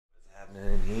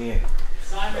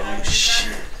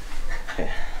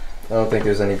don't think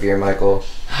there's any beer, Michael.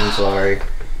 I'm sorry.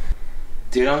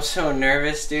 Dude, I'm so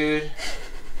nervous, dude.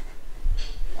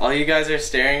 All you guys are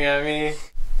staring at me.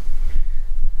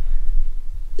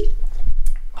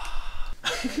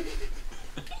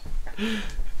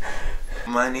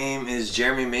 My name is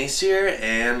Jeremy Macier,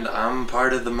 and I'm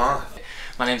part of the Mothe.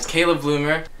 My name's Caleb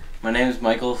Bloomer. My name's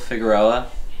Michael Figueroa.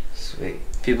 Sweet.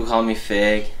 People call me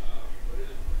Fig.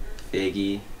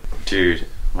 Figgy. Dude,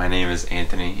 my name is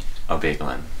Anthony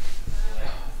O'Bagelin.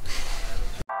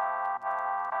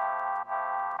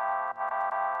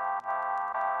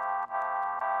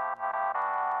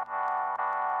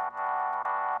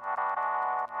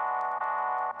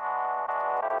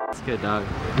 It's good, dog.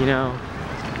 You know,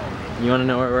 you want to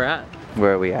know where we're at?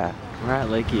 Where are we at? We're at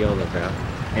Lake Eola, bro.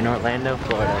 In Orlando,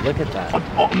 Florida. Look at that.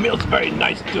 Oh, Milt's very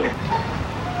nice too.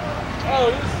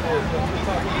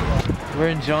 We're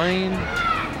enjoying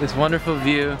this wonderful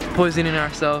view, poisoning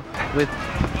ourselves with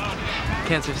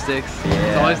cancer sticks. Yeah.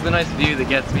 It's always the nice view that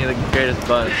gets me the greatest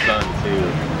buzz. Sun too.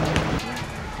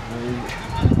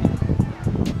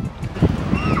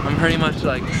 I'm pretty much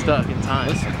like stuck in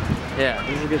time. Yeah,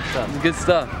 this is good stuff. This is good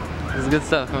stuff. This is good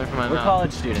stuff coming from my mouth. We're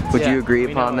college students. Would you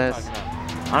agree upon this?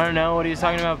 I don't know what he was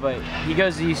talking about, but he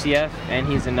goes to UCF and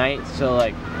he's a Knight, so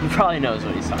like he probably knows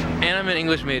what he's talking about. And I'm an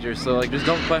English major, so like just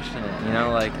don't question it, you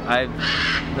know, like I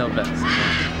know best.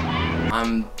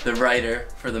 I'm the writer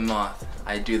for the Mothe.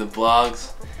 I do the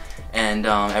blogs and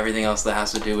everything else that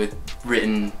has to do with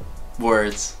written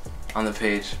words on the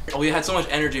page. We had so much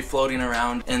energy floating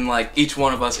around in like each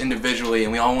one of us individually,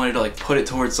 and we all wanted to like put it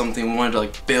towards something. We wanted to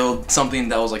like build something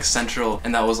that was like central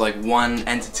and that was like one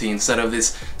entity instead of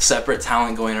this separate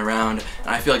talent going around. And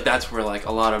I feel like that's where like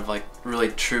a lot of like really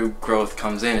true growth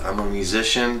comes in. I'm a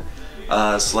musician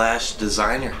slash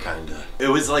designer, kinda. It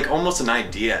was like almost an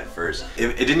idea at first.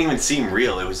 It didn't even seem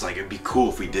real. It was like, it'd be cool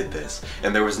if we did this.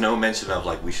 And there was no mention of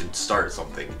like, we should start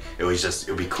something. It was just,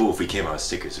 it'd be cool if we came out with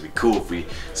stickers. It'd be cool if we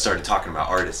started talking about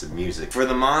artists and music. For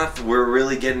the Mothe, we're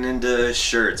really getting into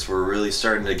shirts. We're really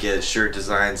starting to get shirt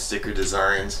designs, sticker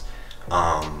designs.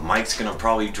 Mike's gonna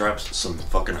probably drop some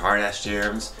fucking hard-ass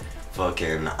jams.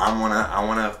 Fucking, I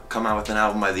wanna come out with an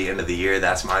album by the end of the year.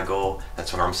 That's my goal.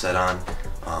 That's what I'm set on.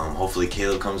 Hopefully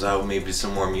Caleb comes out with maybe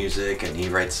some more music and he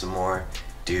writes some more.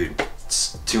 Dude,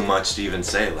 it's too much to even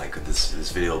say. Like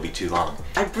this video will be too long.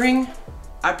 I bring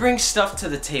stuff to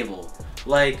the table.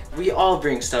 Like we all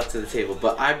bring stuff to the table,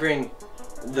 but I bring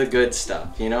the good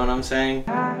stuff. You know what I'm saying?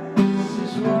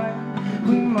 This is what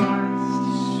we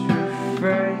must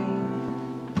refrain.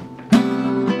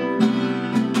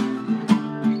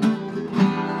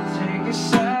 Take a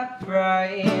step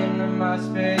right into my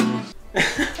space.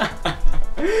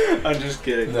 I'm just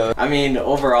kidding. No. I mean,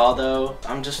 overall though,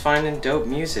 I'm just finding dope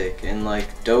music and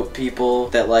like dope people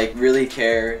that like really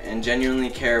care and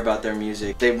genuinely care about their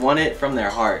music. They want it from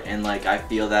their heart, and like I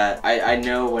feel that I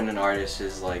know when an artist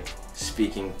is like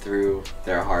speaking through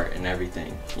their heart and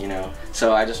everything, you know?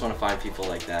 So I just want to find people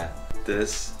like that.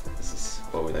 This is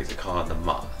what we like to call the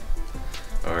Mothe,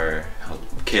 or how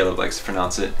Caleb likes to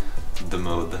pronounce it, the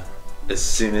Mothe. As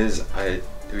soon as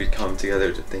we'd come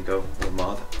together to think of the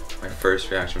Mothe, my first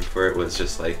reaction for it was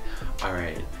just like,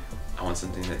 alright, I want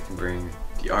something that can bring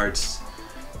the arts,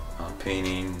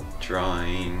 painting,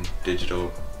 drawing,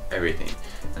 digital, everything,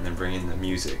 and then bring in the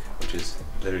music, which is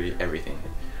literally everything,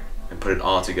 and put it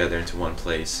all together into one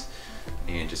place,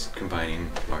 and just combining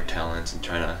our talents and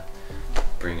trying to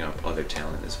bring up other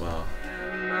talent as well.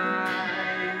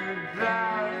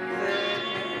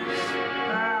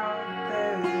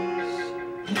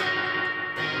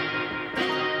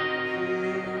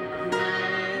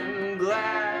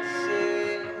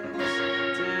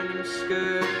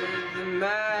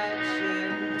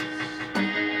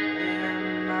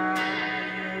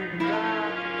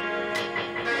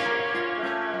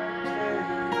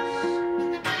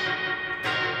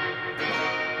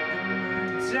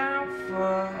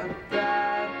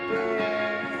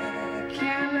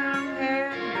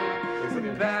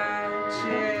 Bad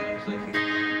chick.